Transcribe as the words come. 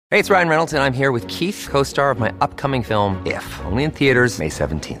Hey, it's Ryan Reynolds, and I'm here with Keith, co-star of my upcoming film, If, only in theaters May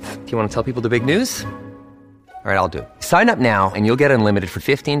 17th. Do you want to tell people the big news? All right, I'll do it. Sign up now and you'll get unlimited for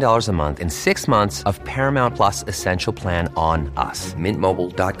 $15 a month and 6 months of Paramount Plus Essential Plan on us.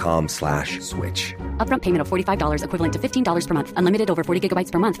 MintMobile.com/switch. Upfront payment of $45 equivalent to $15 per month. Unlimited over 40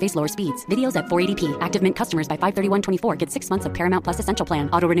 gigabytes per month. Face lower speeds. Videos at 480p. Active Mint customers by 531.24 get 6 months of Paramount Plus Essential Plan.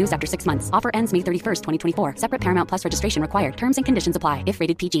 Auto renews after 6 months. Offer ends May 31st, 2024. Separate Paramount Plus registration required. Terms and conditions apply if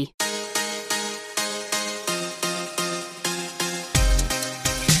rated PG.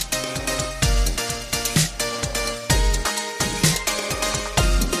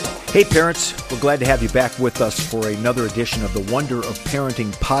 Hey parents, we're glad to have you back with us for another edition of the Wonder of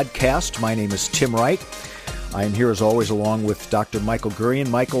Parenting podcast. My name is Tim Wright. I am here as always along with Dr. Michael Gurian.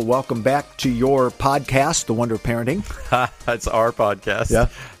 Michael, welcome back to your podcast, The Wonder of Parenting. That's our podcast. Yeah.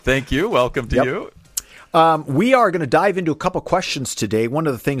 Thank you. Welcome to you. We are going to dive into a couple questions today. One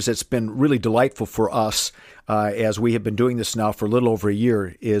of the things that's been really delightful for us as we have been doing this now for a little over a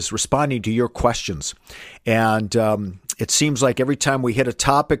year is responding to your questions. And it seems like every time we hit a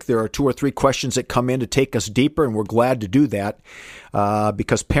topic, there are 2 or 3 questions that come in to take us deeper, and we're glad to do that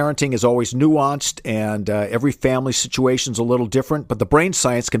because parenting is always nuanced and every family situation is a little different, but the brain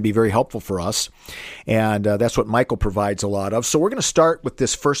science can be very helpful for us, and that's what Michael provides a lot of. So we're going to start with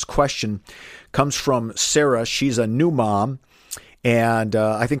this first question. Comes from Sarah. She's a new mom, and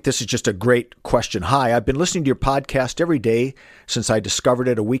I think this is just a great question. Hi, I've been listening to your podcast every day since I discovered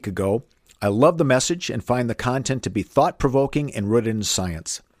it a week ago. I love the message and find the content to be thought-provoking and rooted in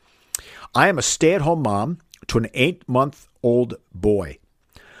science. I am a stay-at-home mom to an 8-month-old boy.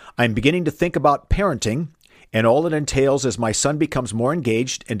 I'm beginning to think about parenting and all it entails as my son becomes more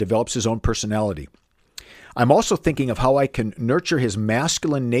engaged and develops his own personality. I'm also thinking of how I can nurture his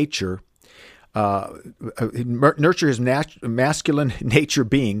masculine nature masculine nature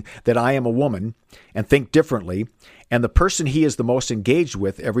being that I am a woman and think differently, and the person he is the most engaged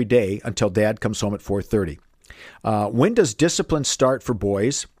with every day until dad comes home at 4:30. When does discipline start for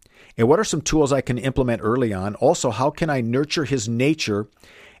boys? And what are some tools I can implement early on? Also, how can I nurture his nature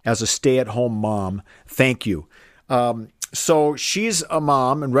as a stay-at-home mom? Thank you. So she's a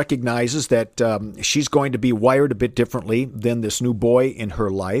mom and recognizes that she's going to be wired a bit differently than this new boy in her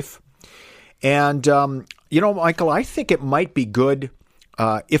life. And, Michael, I think it might be good,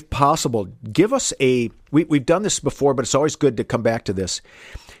 if possible, give us we've done this before, but it's always good to come back to this.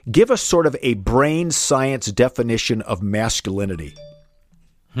 Give us sort of a brain science definition of masculinity.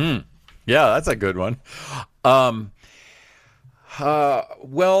 Yeah, that's a good one. Well,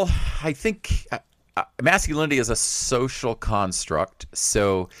 I think masculinity is a social construct.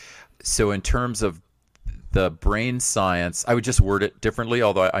 So in terms of the brain science, I would just word it differently,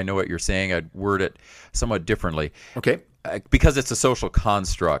 although I know what you're saying. I'd word it somewhat differently. Okay. Because it's a social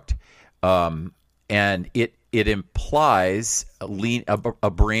construct, and it implies a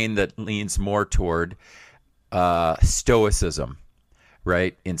brain that leans more toward stoicism,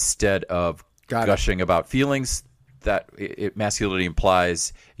 right? Instead of gushing about feelings, masculinity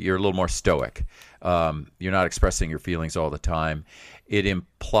implies you're a little more stoic. You're not expressing your feelings all the time. It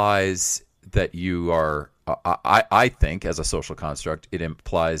implies that you are, I think, as a social construct, it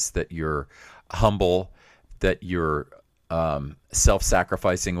implies that you're humble, that you're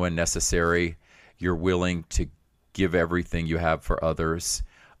self-sacrificing when necessary, you're willing to give everything you have for others.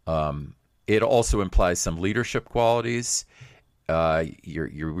 It also implies some leadership qualities.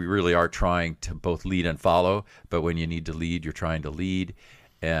 You really are trying to both lead and follow, but when you need to lead, you're trying to lead.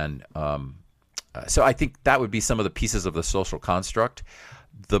 And so I think that would be some of the pieces of the social construct.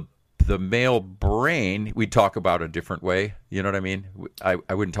 The male brain, we talk about a different way. You know what I mean? I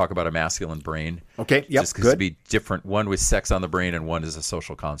wouldn't talk about a masculine brain. Okay, yep, just because it'd be different. One with sex on the brain and one is a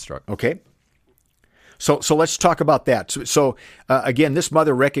social construct. Okay. So let's talk about that. So again, this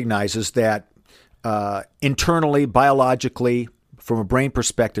mother recognizes that internally, biologically, from a brain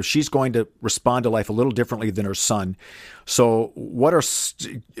perspective, she's going to respond to life a little differently than her son. So what are,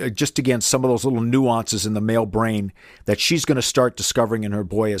 just again, some of those little nuances in the male brain that she's going to start discovering in her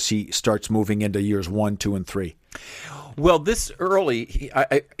boy as he starts moving into years 1, 2, and 3? Well, this early,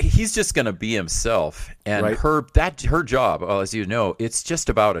 he's just going to be himself, and right. her job, well, as you know, it's just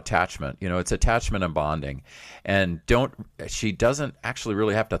about attachment. You know, it's attachment and bonding, and she doesn't actually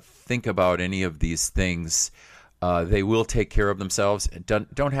really have to think about any of these things. They will take care of themselves.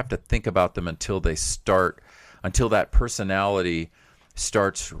 Don't have to think about them until that personality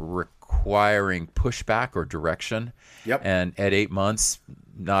starts requiring pushback or direction. Yep. And at 8 months,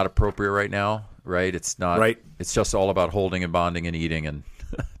 not appropriate right now, right? It's not. Right. It's just all about holding and bonding and eating and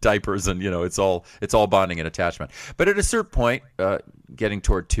diapers, and it's all bonding and attachment. But at a certain point, getting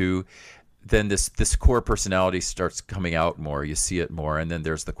toward 2, then this core personality starts coming out more. You see it more, and then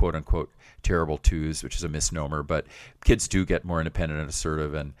there's the quote unquote terrible 2s, which is a misnomer. But kids do get more independent and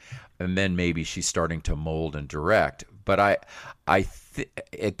assertive, and then maybe she's starting to mold and direct. But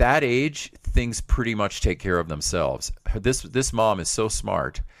at that age, things pretty much take care of themselves. This mom is so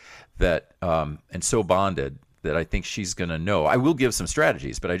smart that and so bonded that I think she's going to know. I will give some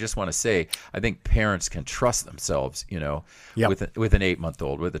strategies, but I just want to say I think parents can trust themselves, with an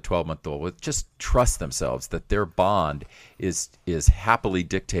 8-month-old, with a 12-month-old, just trust themselves that their bond is happily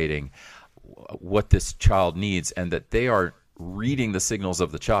dictating what this child needs, and that they are reading the signals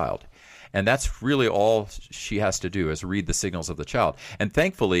of the child. And that's really all she has to do, is read the signals of the child. And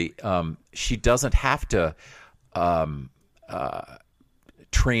thankfully, she doesn't have to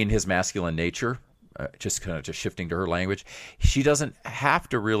train his masculine nature, just kind of just shifting to her language. She doesn't have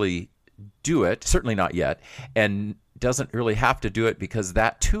to really do it, certainly not yet, and doesn't really have to do it, because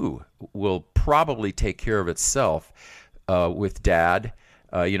that too will probably take care of itself with dad.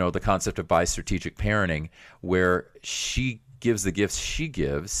 The concept of bi-strategic parenting, where she gives the gifts she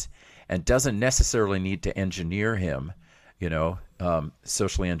gives and doesn't necessarily need to engineer him,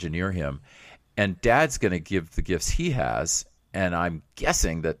 socially engineer him. And dad's going to give the gifts he has. And I'm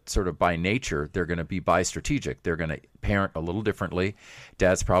guessing that sort of by nature, they're going to be bi-strategic. They're going to parent a little differently.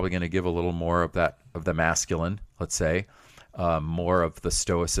 Dad's probably going to give a little more of the masculine, let's say, more of the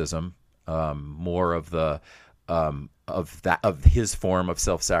stoicism, more of the of his form of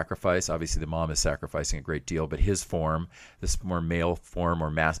self-sacrifice. Obviously, the mom is sacrificing a great deal, but his form, this more male form or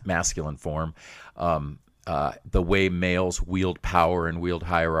masculine form, the way males wield power and wield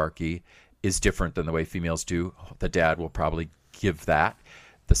hierarchy is different than the way females do. The dad will probably give that.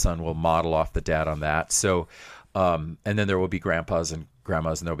 The son will model off the dad on that. So, and then there will be grandpas and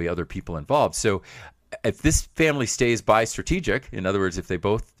grandmas, and there'll be other people involved. So if this family stays bi-strategic, in other words, if they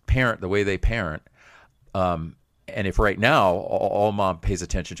both parent the way they parent, and if right now all mom pays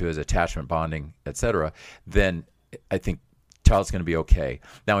attention to is attachment, bonding, etc., then I think child's going to be okay.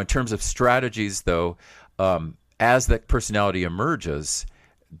 Now, in terms of strategies, though, as that personality emerges,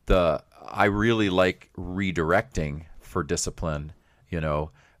 I really like redirecting for discipline,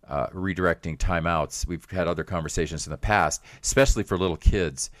 redirecting timeouts. We've had other conversations in the past, especially for little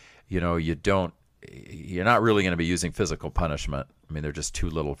kids. You're not really going to be using physical punishment. I mean, they're just too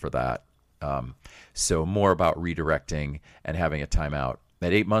little for that. So more about redirecting and having a timeout.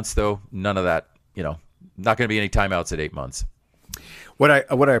 At 8 months, though, none of that, not going to be any timeouts at 8 months. What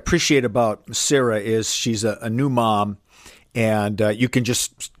I appreciate about Sarah is she's a new mom, and you can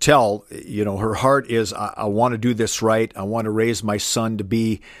just tell, her heart is, I want to do this right. I want to raise my son to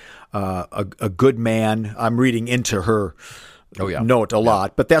be a good man. I'm reading into her note a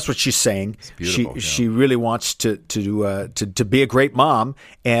lot, but that's what she's saying. She really wants to be a great mom,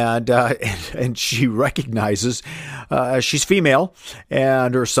 and she recognizes she's female,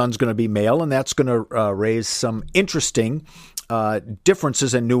 and her son's going to be male, and that's going to raise some interesting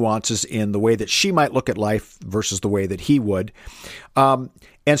differences and nuances in the way that she might look at life versus the way that he would. And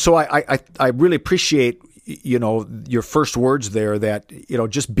so I really appreciate your first words there, that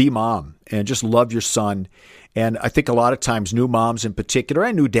just be mom and just love your son. And I think a lot of times new moms in particular,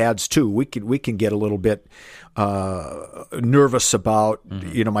 and new dads too, we can get a little bit nervous about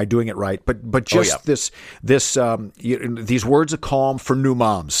am I doing it right? But just these words of calm for new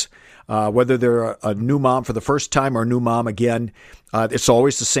moms. Whether they're a new mom for the first time or a new mom again, it's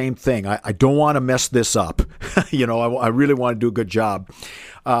always the same thing. I don't want to mess this up. I really want to do a good job.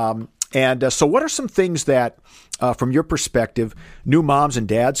 So what are some things that, from your perspective, new moms and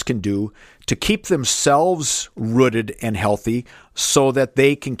dads can do to keep themselves rooted and healthy so that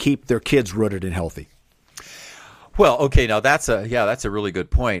they can keep their kids rooted and healthy? Well, okay, now that's a really good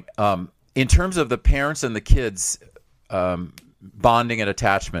point. In terms of the parents and the kids, bonding and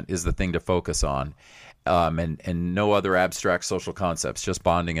attachment is the thing to focus on, and no other abstract social concepts, just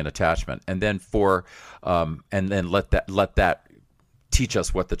bonding and attachment. And then let that teach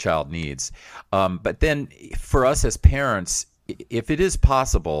us what the child needs. But then for us as parents, if it is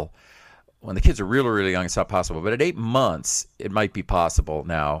possible, when the kids are really, really young, it's not possible. But at 8 months, it might be possible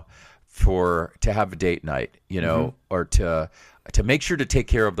now to have a date night, or to make sure to take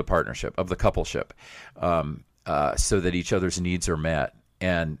care of the partnership, of the coupleship, so that each other's needs are met.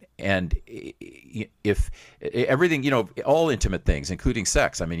 And if everything, all intimate things, including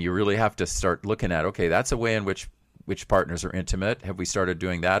sex, I mean, you really have to start looking at, okay, that's a way in which partners are intimate. Have we started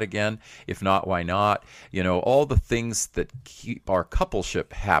doing that again? If not, why not? All the things that keep our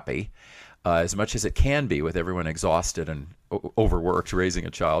coupleship happy, as much as it can be with everyone exhausted and overworked raising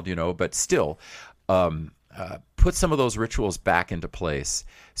a child, but still put some of those rituals back into place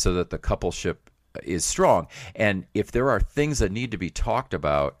so that the coupleship is strong. And if there are things that need to be talked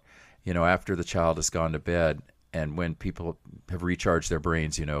about, after the child has gone to bed and when people have recharged their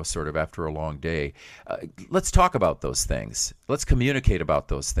brains, sort of after a long day, let's talk about those things. Let's communicate about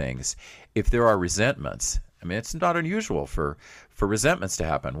those things. If there are resentments, it's not unusual for resentments to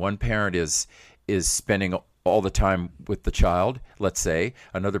happen. One parent is spending all the time with the child, let's say.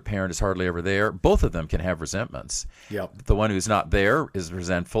 Another parent is hardly ever there. Both of them can have resentments. Yep. The one who's not there is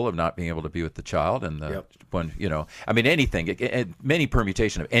resentful of not being able to be with the child, and the one, anything, many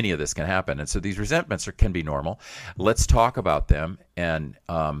permutation of any of this can happen. And so these resentments can be normal. Let's talk about them. And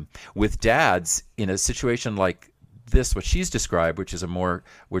with dads, in a situation like this, what she's described, which is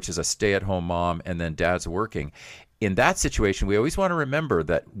a stay-at-home mom, and then dad's working. In that situation, we always want to remember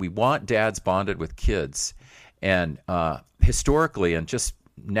that we want dads bonded with kids. And historically and just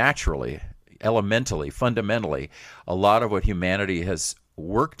naturally, elementally, fundamentally, a lot of what humanity has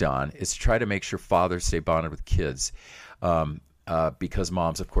worked on is to try to make sure fathers stay bonded with kids, because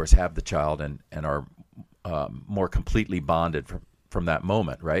moms, of course, have the child and are more completely bonded from that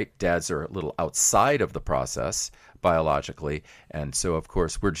moment, right? Dads are a little outside of the process biologically, and so, of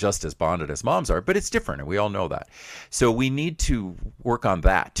course, we're just as bonded as moms are, but it's different, and we all know that. So we need to work on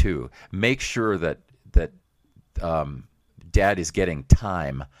that, too. Make sure that dad is getting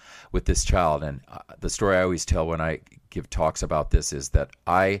time with this child. And the story I always tell when I give talks about this is that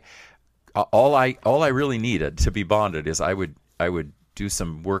all I really needed to be bonded is I would do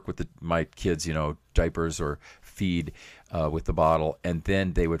some work with my kids, diapers or feed with the bottle, and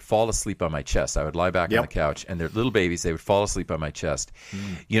then they would fall asleep on my chest. I would lie back on the couch, and they're little babies. They would fall asleep on my chest.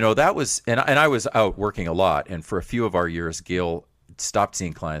 That was, and I was out working a lot, and for a few of our years, Gail stopped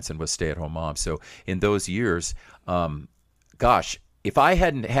seeing clients and was stay-at-home mom. So in those years, if I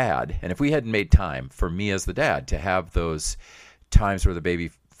hadn't had, and if we hadn't made time for me as the dad to have those times where the baby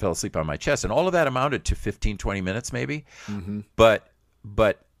fell asleep on my chest, and all of that amounted to 15, 20 minutes maybe, but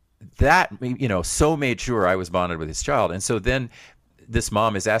that, so made sure I was bonded with his child. And so then this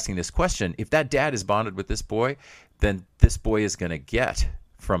mom is asking this question: if that dad is bonded with this boy, then this boy is going to get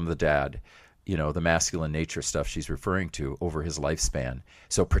from the dad, the masculine nature stuff she's referring to over his lifespan.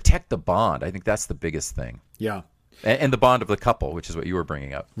 So protect the bond. I think that's the biggest thing. Yeah. And the bond of the couple, which is what you were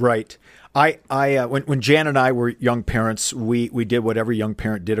bringing up. Right. When Jan and I were young parents, we did what every young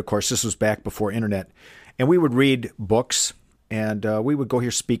parent did. Of course, this was back before internet, and we would read books, and we would go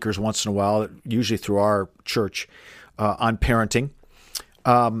hear speakers once in a while, usually through our church, on parenting.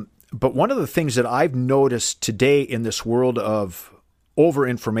 But one of the things that I've noticed today in this world of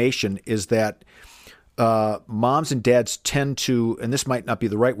over-information is that moms and dads tend to, and this might not be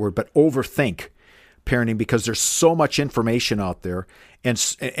the right word, but overthink parenting, because there's so much information out there,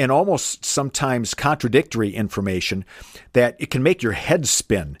 and almost sometimes contradictory information, that it can make your head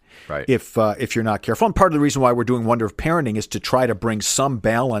spin, right, if you're not careful. And part of the reason why we're doing Wonder of Parenting is to try to bring some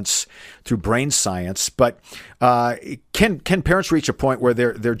balance through brain science. But can parents reach a point where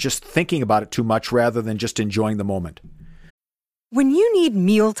they're just thinking about it too much rather than just enjoying the moment? When you need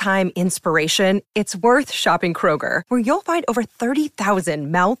mealtime inspiration, it's worth shopping Kroger, where you'll find over 30,000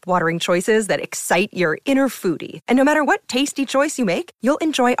 mouth-watering choices that excite your inner foodie. And no matter what tasty choice you make, you'll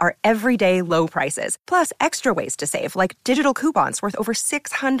enjoy our everyday low prices, plus extra ways to save, like digital coupons worth over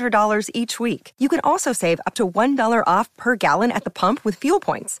 $600 each week. You can also save up to $1 off per gallon at the pump with fuel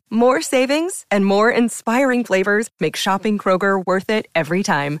points. More savings and more inspiring flavors make shopping Kroger worth it every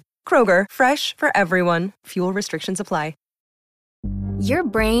time. Kroger, fresh for everyone. Fuel restrictions apply. Your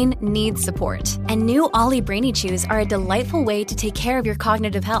brain needs support, and new Ollie Brainy Chews are a delightful way to take care of your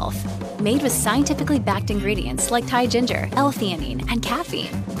cognitive health. Made with scientifically backed ingredients like Thai ginger, L-theanine, and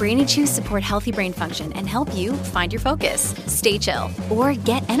caffeine, Brainy Chews support healthy brain function and help you find your focus, stay chill, or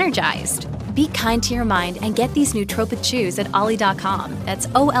get energized. Be kind to your mind and get these nootropic chews at ollie.com. That's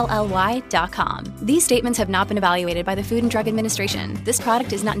OLLY.com. These statements have not been evaluated by the Food and Drug Administration. This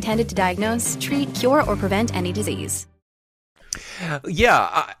product is not intended to diagnose, treat, cure, or prevent any disease.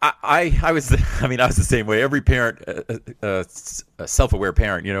 Yeah, I was the same way. Every parent, a self-aware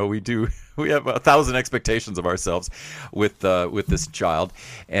parent, we have 1,000 expectations of ourselves with this child,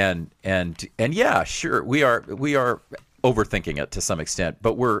 and yeah, sure, we are overthinking it to some extent,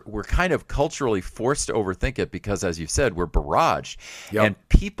 but we're kind of culturally forced to overthink it because, as you said, we're barraged. Yep. And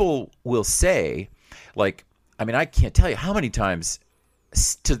people will say, I can't tell you how many times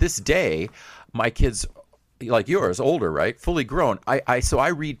to this day my kids, like yours, older, right, fully grown, so I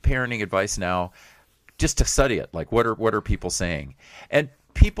read parenting advice now just to study it. Like, what are people saying? And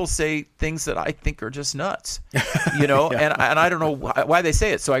people say things that I think are just nuts, you know, and I don't know why they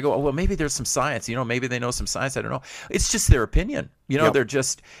say it. So I go, well, maybe there's some science, you know, maybe they know some science. I don't know. It's just their opinion. You know, they're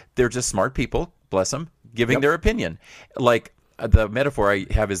just smart people, bless them, giving their opinion. Like the metaphor I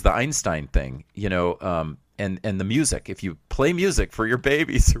have is the Einstein thing, you know, and the music. If you play music for your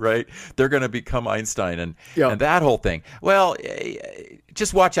babies, right, they're going to become Einstein and that whole thing. Well,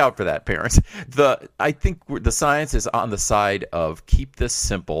 just watch out for that, parents. I think the science is on the side of keep this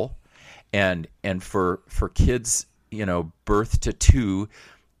simple, and for kids, you know, birth to 2,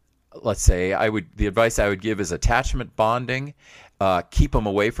 let's say, the advice I would give is attachment bonding. Keep them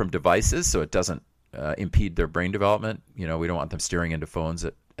away from devices so it doesn't impede their brain development. You know, we don't want them staring into phones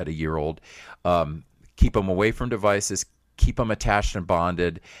at a year old. Keep them away from devices. Keep them attached and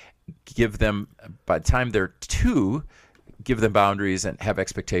bonded. Give them, by the time they're 2, give them boundaries and have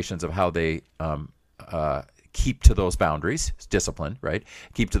expectations of how they keep to those boundaries. It's discipline, right?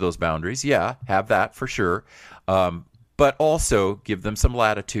 Keep to those boundaries. Yeah, have that for sure. But also give them some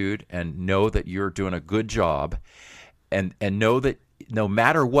latitude and know that you're doing a good job, and know that no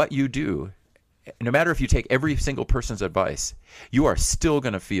matter what you do, no matter if you take every single person's advice, you are still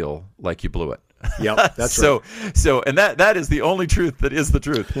going to feel like you blew it. Yep, that's right. So, and that is the only truth that is the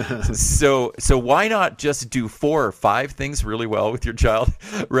truth. So why not just do 4 or 5 things really well with your child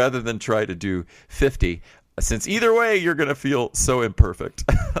rather than try to do 50? Since either way, you're going to feel so imperfect.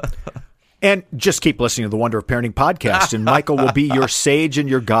 And just keep listening to the Wonder of Parenting podcast, and Michael will be your sage and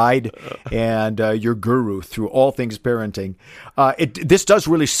your guide and your guru through all things parenting. This does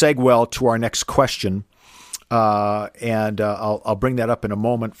really segue well to our next question. And I'll bring that up in a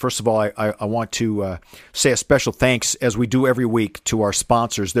moment. First of all, I want to say a special thanks, as we do every week, to our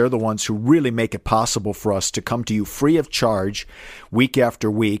sponsors. They're the ones who really make it possible for us to come to you free of charge week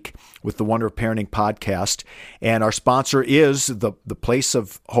after week with the Wonder of Parenting podcast. And our sponsor is the Place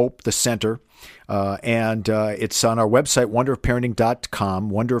of Hope, the Center. And it's on our website,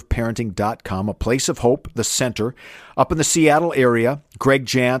 wonderofparenting.com, wonderofparenting.com, a Place of Hope, the Center, up in the Seattle area. Greg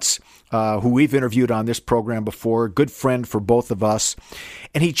Jantz, who we've interviewed on this program before, good friend for both of us.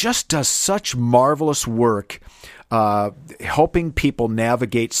 And he just does such marvelous work helping people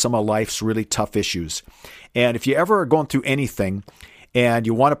navigate some of life's really tough issues. And if you ever are going through anything and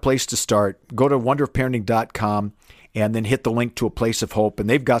you want a place to start, go to wonderofparenting.com and then hit the link to a Place of Hope. And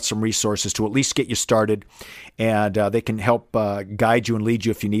they've got some resources to at least get you started. And they can help guide you and lead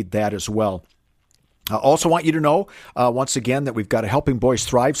you if you need that as well. I also want you to know, once again, that we've got a Helping Boys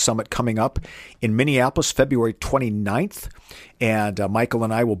Thrive Summit coming up in Minneapolis, February 29th. And Michael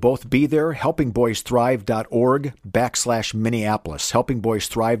and I will both be there, helpingboysthrive.org/Minneapolis,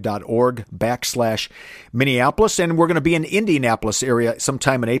 helpingboysthrive.org/Minneapolis. And we're going to be in Indianapolis area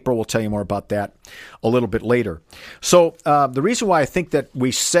sometime in April. We'll tell you more about that a little bit later. So the reason why I think that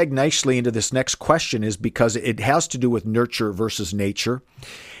we seg nicely into this next question is because it has to do with nurture versus nature.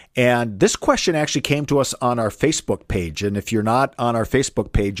 And this question actually came to us on our Facebook page. And if you're not on our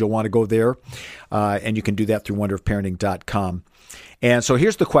Facebook page, you'll want to go there. And you can do that through wonderofparenting.com. And so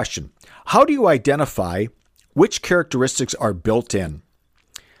here's the question. How do you identify which characteristics are built in?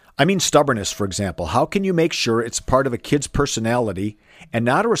 I mean, stubbornness, for example. How can you make sure it's part of a kid's personality and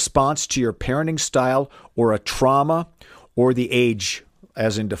not a response to your parenting style or a trauma or the age,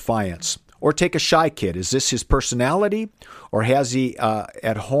 as in defiance? Or take a shy kid. Is this his personality? Or has he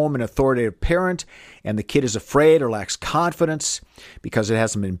at home an authoritative parent and the kid is afraid or lacks confidence because it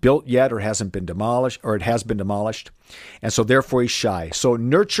hasn't been built yet or hasn't been demolished, or it has been demolished, and so therefore he's shy? So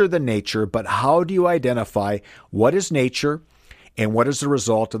nurture the nature, but how do you identify what is nature and what is the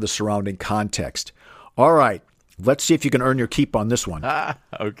result of the surrounding context? All right, let's see if you can earn your keep on this one.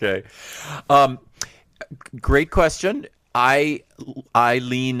 Okay. Great question. I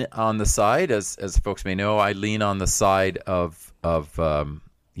lean on the side, as folks may know, I lean on the side of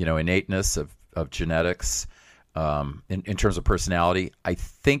innateness, of genetics, in terms of personality. I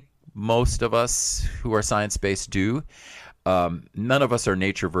think most of us who are science-based do. None of us are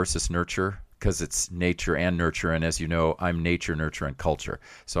nature versus nurture, because it's nature and nurture. And as you know, I'm nature, nurture, and culture.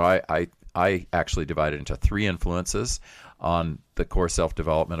 So I actually divide it into 3 influences on the core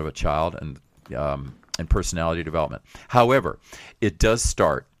self-development of a child and personality development. However, it does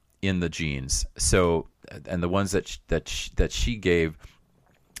start in the genes. So, and the ones that she gave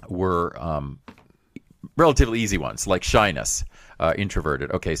were relatively easy ones, like shyness, introverted.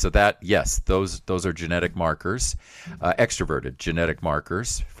 Okay, so that, yes, those are genetic markers. Extroverted, genetic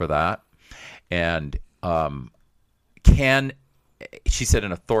markers for that. And she said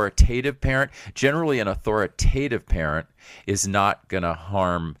an authoritative parent. Generally, an authoritative parent is not going to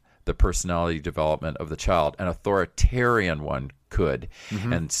harm the personality development of the child. An authoritarian one could.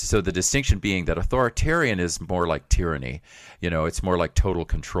 And so the distinction being that authoritarian is more like tyranny. It's more like total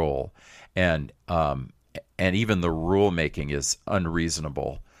control. And even the rule making is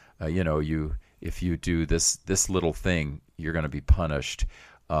unreasonable. If you do this little thing, you're going to be punished.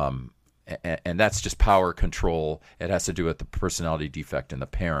 And that's just power control. It has to do with the personality defect in the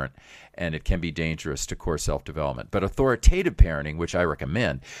parent, and it can be dangerous to core self-development. But authoritative parenting, which I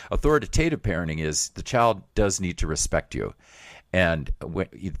recommend, authoritative parenting is the child does need to respect you, and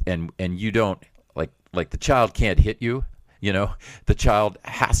you don't like the child can't hit you. The child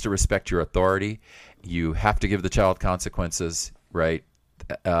has to respect your authority. You have to give the child consequences, right?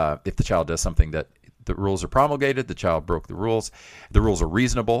 If the child does something that the rules are promulgated, the child broke the rules. The rules are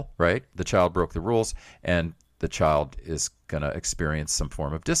reasonable, right? The child broke the rules, and the child is going to experience some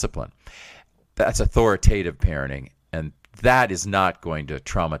form of discipline. That's authoritative parenting, and that is not going to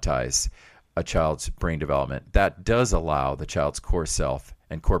traumatize a child's brain development. That does allow the child's core self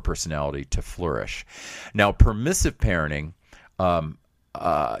and core personality to flourish. Now, permissive parenting,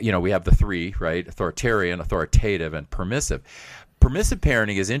 we have the three, right? Authoritarian, authoritative, and permissive. Permissive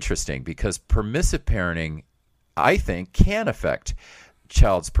parenting is interesting because permissive parenting, I think, can affect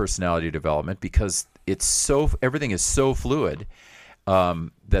child's personality development because everything is so fluid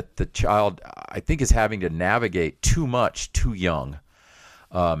that the child, I think, is having to navigate too much too young,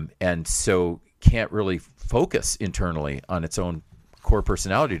 and so can't really focus internally on its own core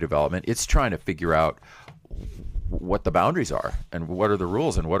personality development. It's trying to figure out what the boundaries are and what are the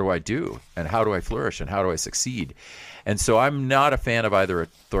rules and what do I do and how do I flourish and how do I succeed. And so I'm not a fan of either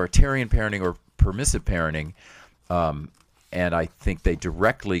authoritarian parenting or permissive parenting, and I think they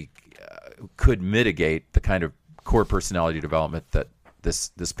directly could mitigate the kind of core personality development that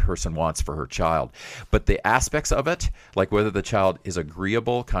this person wants for her child. But the aspects of it, like whether the child is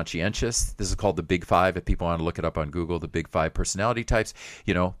agreeable, conscientious, this is called the Big Five. If people want to look it up on Google, the Big Five personality types,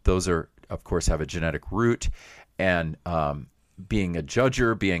 those are, of course, have a genetic root. And being a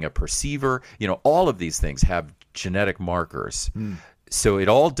judger, being a perceiver, all of these things have genetic markers. So it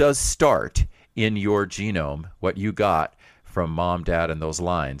all does start in your genome, what you got from mom, dad, and those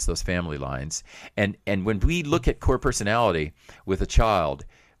lines, those family lines. And when we look at core personality with a child,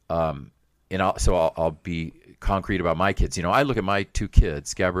 I'll be concrete about my kids. I look at my two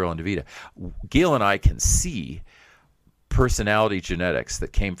kids, Gabrielle and Davida. Gail and I can see personality genetics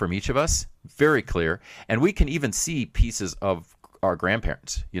that came from each of us, very clear. And we can even see pieces of our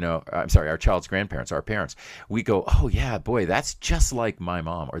grandparents, our child's grandparents, our parents. We go, oh yeah, boy, that's just like my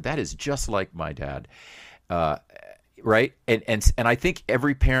mom, or that is just like my dad. Right? And I think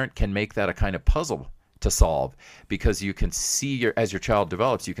every parent can make that a kind of puzzle to solve, because you can see as your child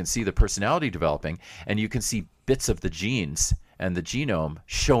develops, you can see the personality developing, and you can see bits of the genes and the genome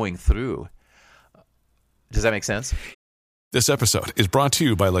showing through. Does that make sense? This episode is brought to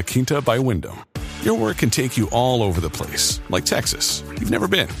you by La Quinta by Wyndham. Your work can take you all over the place, like Texas. You've never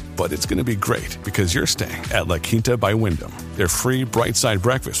been, but it's going to be great because you're staying at La Quinta by Wyndham. Their free Bright Side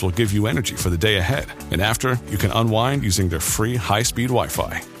breakfast will give you energy for the day ahead. And after, you can unwind using their free high-speed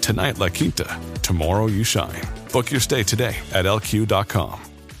Wi-Fi. Tonight, La Quinta. Tomorrow, you shine. Book your stay today at LQ.com.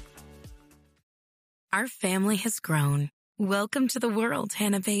 Our family has grown. Welcome to the world,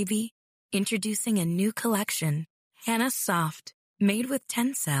 Hannah baby. Introducing a new collection, Hannah Soft, made with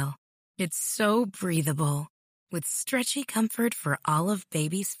Tencel. It's so breathable, with stretchy comfort for all of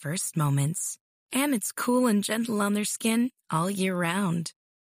baby's first moments. And it's cool and gentle on their skin all year round.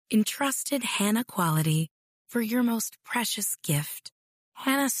 Entrusted Hannah quality for your most precious gift.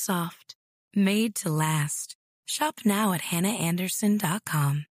 Hannah Soft, made to last. Shop now at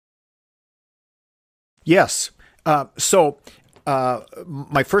hannahanderson.com. Yes. So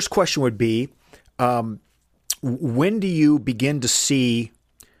my first question would be, when do you begin to see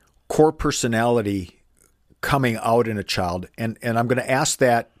core personality coming out in a child? And I'm going to ask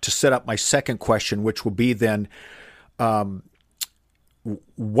that to set up my second question, which will be then,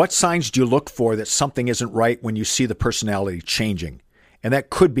 what signs do you look for that something isn't right when you see the personality changing? And that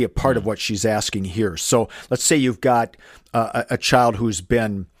could be a part of what she's asking here. So let's say you've got a child who's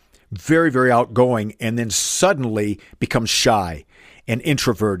been very, very outgoing and then suddenly becomes shy and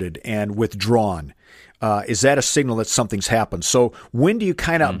introverted and withdrawn. Is that a signal that something's happened? So when do you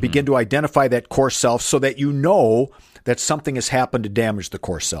kind of begin to identify that core self so that you know that something has happened to damage the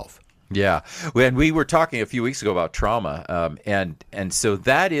core self? Yeah. When we were talking a few weeks ago about trauma, and so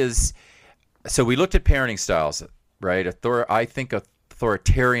that is, so we looked at parenting styles, right? I think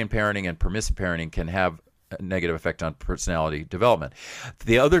authoritarian parenting and permissive parenting can have a negative effect on personality development.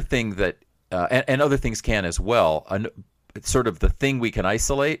 The other thing that, and other things can as well, sort of the thing we can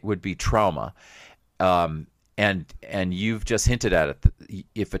isolate would be trauma. And And you've just hinted at it.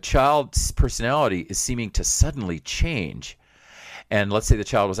 If a child's personality is seeming to suddenly change, and let's say the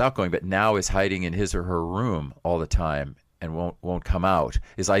child was outgoing, but now is hiding in his or her room all the time and won't come out,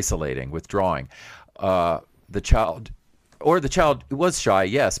 is isolating, withdrawing, the child was shy,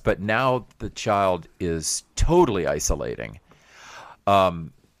 yes, but now the child is totally isolating. Or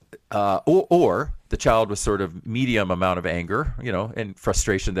the child was sort of medium amount of anger, and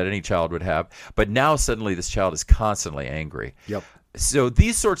frustration that any child would have. But now suddenly this child is constantly angry. Yep. So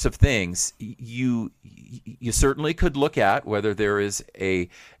these sorts of things, you certainly could look at whether there is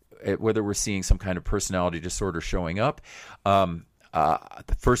whether we're seeing some kind of personality disorder showing up.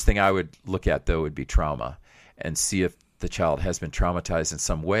 The first thing I would look at, though, would be trauma and see if the child has been traumatized in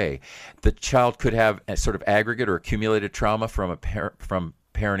some way. The child could have a sort of aggregate or accumulated trauma from from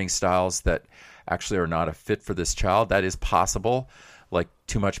parenting styles that actually are not a fit for this child. That is possible, like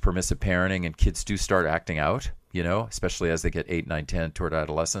too much permissive parenting, and kids do start acting out, especially as they get 8, 9, 10 toward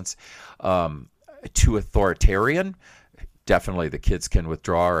adolescence. Too authoritarian, definitely the kids can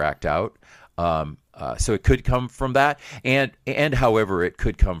withdraw or act out. So it could come from that, and however, it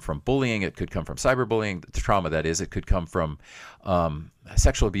could come from bullying, it could come from cyberbullying, the trauma that is, it could come from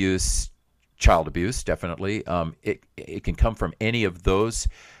sexual abuse, child abuse, definitely. It can come from any of those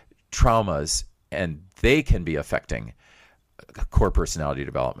traumas, and they can be affecting core personality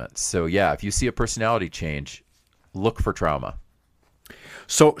development. So yeah, if you see a personality change, look for trauma.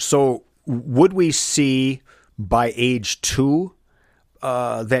 So would we see by age 2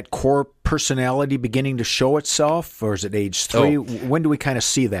 that core personality beginning to show itself, or is it age 3? When do we kind of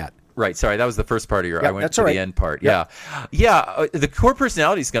see that? Right. Sorry, that was the first part of your. I went to the end part. Yeah. The core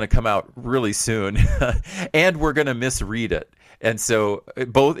personality is going to come out really soon, and we're going to misread it. And so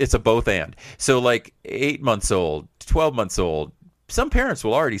it's a both and. So like 8 months old, 12 months old, some parents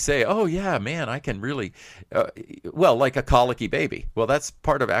will already say, "Oh yeah, man, I can really," like a colicky baby. Well, that's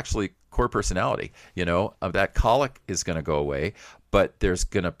part of actually core personality. That colic is going to go away, but there's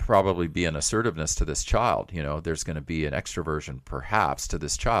going to probably be an assertiveness to this child. There's going to be an extroversion perhaps to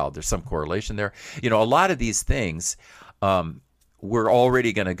this child. There's some correlation there. A lot of these things, we're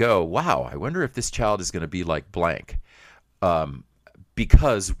already going to go, wow, I wonder if this child is going to be like blank.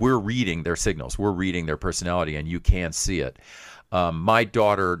 Because we're reading their signals, we're reading their personality, and you can see it. My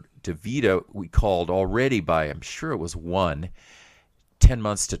daughter, Davida, we called already by, I'm sure it was 10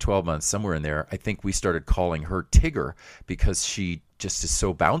 months to 12 months, somewhere in there. I think we started calling her Tigger because she just is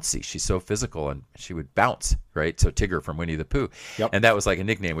so bouncy. She's so physical, and she would bounce, right? So Tigger from Winnie the Pooh. Yep. And that was like a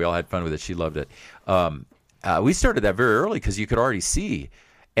nickname. We all had fun with it. She loved it. We started that very early because you could already see.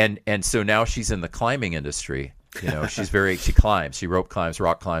 And so now she's in the climbing industry. She climbs, she rope climbs,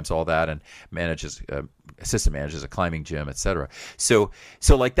 rock climbs, all that, and assistant manages a climbing gym, etc. So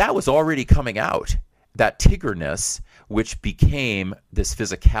like that was already coming out, that Tiggerness, which became this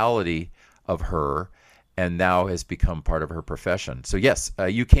physicality of her, and now has become part of her profession. So yes,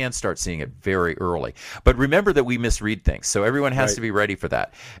 you can start seeing it very early. But remember that we misread things, so everyone has to be ready for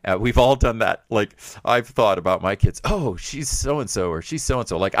that. We've all done that. Like I've thought about my kids, oh, she's so-and-so, or she's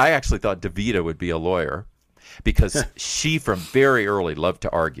so-and-so. Like I actually thought Davida would be a lawyer, because she from very early loved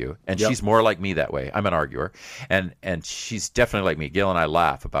to argue, and she's more like me that way. I'm an arguer, and she's definitely like me. Gail and I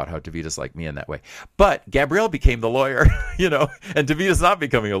laugh about how Davida's like me in that way. But Gabrielle became the lawyer, and Davida's not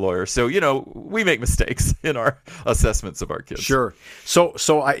becoming a lawyer. So, we make mistakes in our assessments of our kids. Sure. So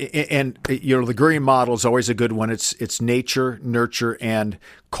the Green model is always a good one. It's nature, nurture, and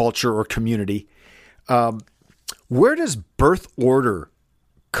culture or community. Where does birth order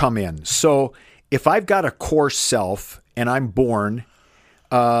come in? So if I've got a core self and I'm born,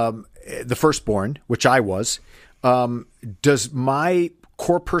 the firstborn, which I was, does my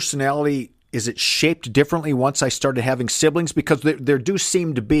core personality, is it shaped differently once I started having siblings? Because there do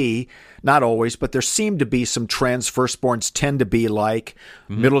seem to be, not always, but there seem to be some trends. Firstborns tend to be like,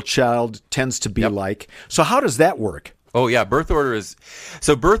 middle child tends to be like. So how does that work? Oh yeah, birth order is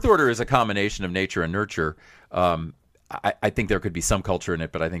a combination of nature and nurture. I think there could be some culture in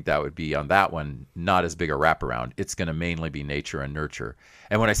it, but I think that would be on that one not as big a wraparound. It's going to mainly be nature and nurture.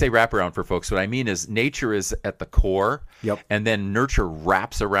 And when I say wraparound for folks, what I mean is nature is at the core, and then nurture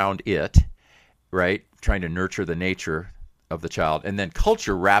wraps around it, right? Trying to nurture the nature of the child, and then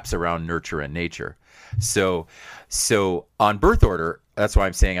culture wraps around nurture and nature. So on birth order, that's why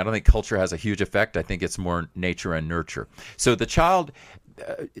I'm saying I don't think culture has a huge effect. I think it's more nature and nurture. So the child,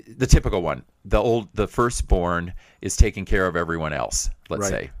 the typical one, the firstborn is taking care of everyone else, let's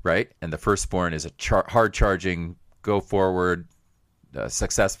say, right? And the firstborn is a hard charging, go forward,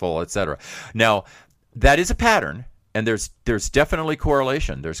 successful, etc. Now, that is a pattern, And there's definitely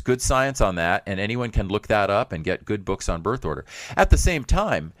correlation. There's good science on that, and anyone can look that up and get good books on birth order. At the same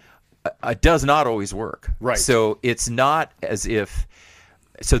time, it does not always work. Right. So it's not as if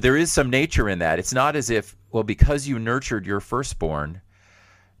 – so there is some nature in that. It's not as if, well, because you nurtured your firstborn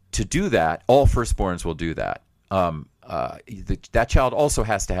to do that, all firstborns will do that. That child also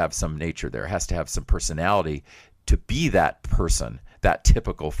has to have some nature there, has to have some personality to be that person, that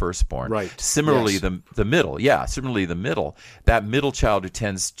typical firstborn. Right. Similarly, Yes. the middle. Yeah, similarly, the middle. That middle child who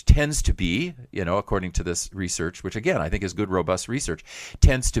tends to be, according to this research, which again I think is good, robust research,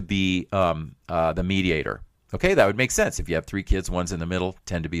 tends to be the mediator. Okay, that would make sense. If you have 3 kids, one's in the middle,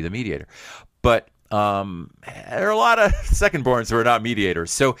 tend to be the mediator. But there are a lot of secondborns who are not mediators,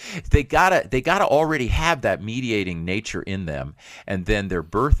 so they gotta already have that mediating nature in them, and then their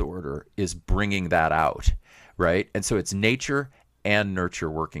birth order is bringing that out, right? And so it's nature and nurture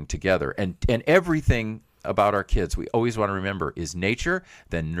working together, and everything about our kids we always want to remember is nature,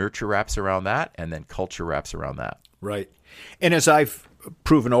 then nurture wraps around that, and then culture wraps around that. Right. And as I've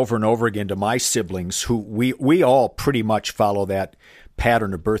proven over and over again to my siblings, who we all pretty much follow that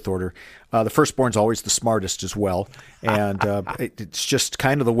pattern of birth order. The firstborn's always the smartest as well, and it's just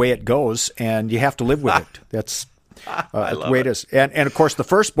kind of the way it goes, and you have to live with it. That's the way it is. And of course, the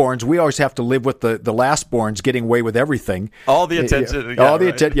firstborns, we always have to live with the lastborns getting away with everything. All the attention. All the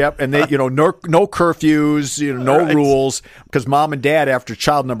attention, yep. And they, no curfews, no Right. rules, because mom and dad, after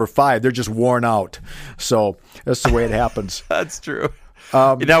child number 5, they're just worn out. So that's the way it happens. That's true.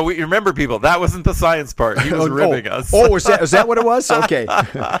 Now, we remember, people, that wasn't the science part. He was ribbing us. Oh, is that what it was? Okay.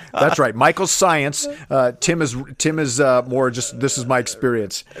 That's right. Michael's science. Tim is more just, this is my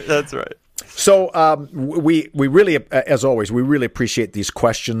experience. That's right. So we really, as always, we really appreciate these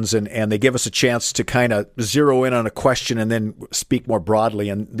questions, and they give us a chance to kind of zero in on a question and then speak more broadly.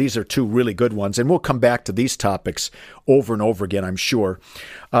 And these are 2 really good ones. And we'll come back to these topics over and over again, I'm sure.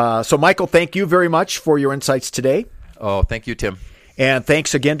 So, Michael, thank you very much for your insights today. Oh, thank you, Tim. And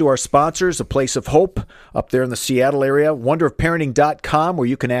thanks again to our sponsors, A Place of Hope up there in the Seattle area, wonderofparenting.com, where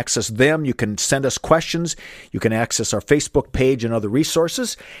you can access them. You can send us questions. You can access our Facebook page and other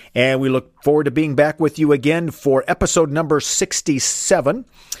resources. And we look forward to being back with you again for episode number 67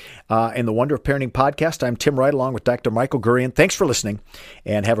 in the Wonder of Parenting podcast. I'm Tim Wright, along with Dr. Michael Gurian. Thanks for listening,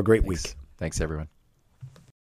 and have a great week. Thanks, everyone.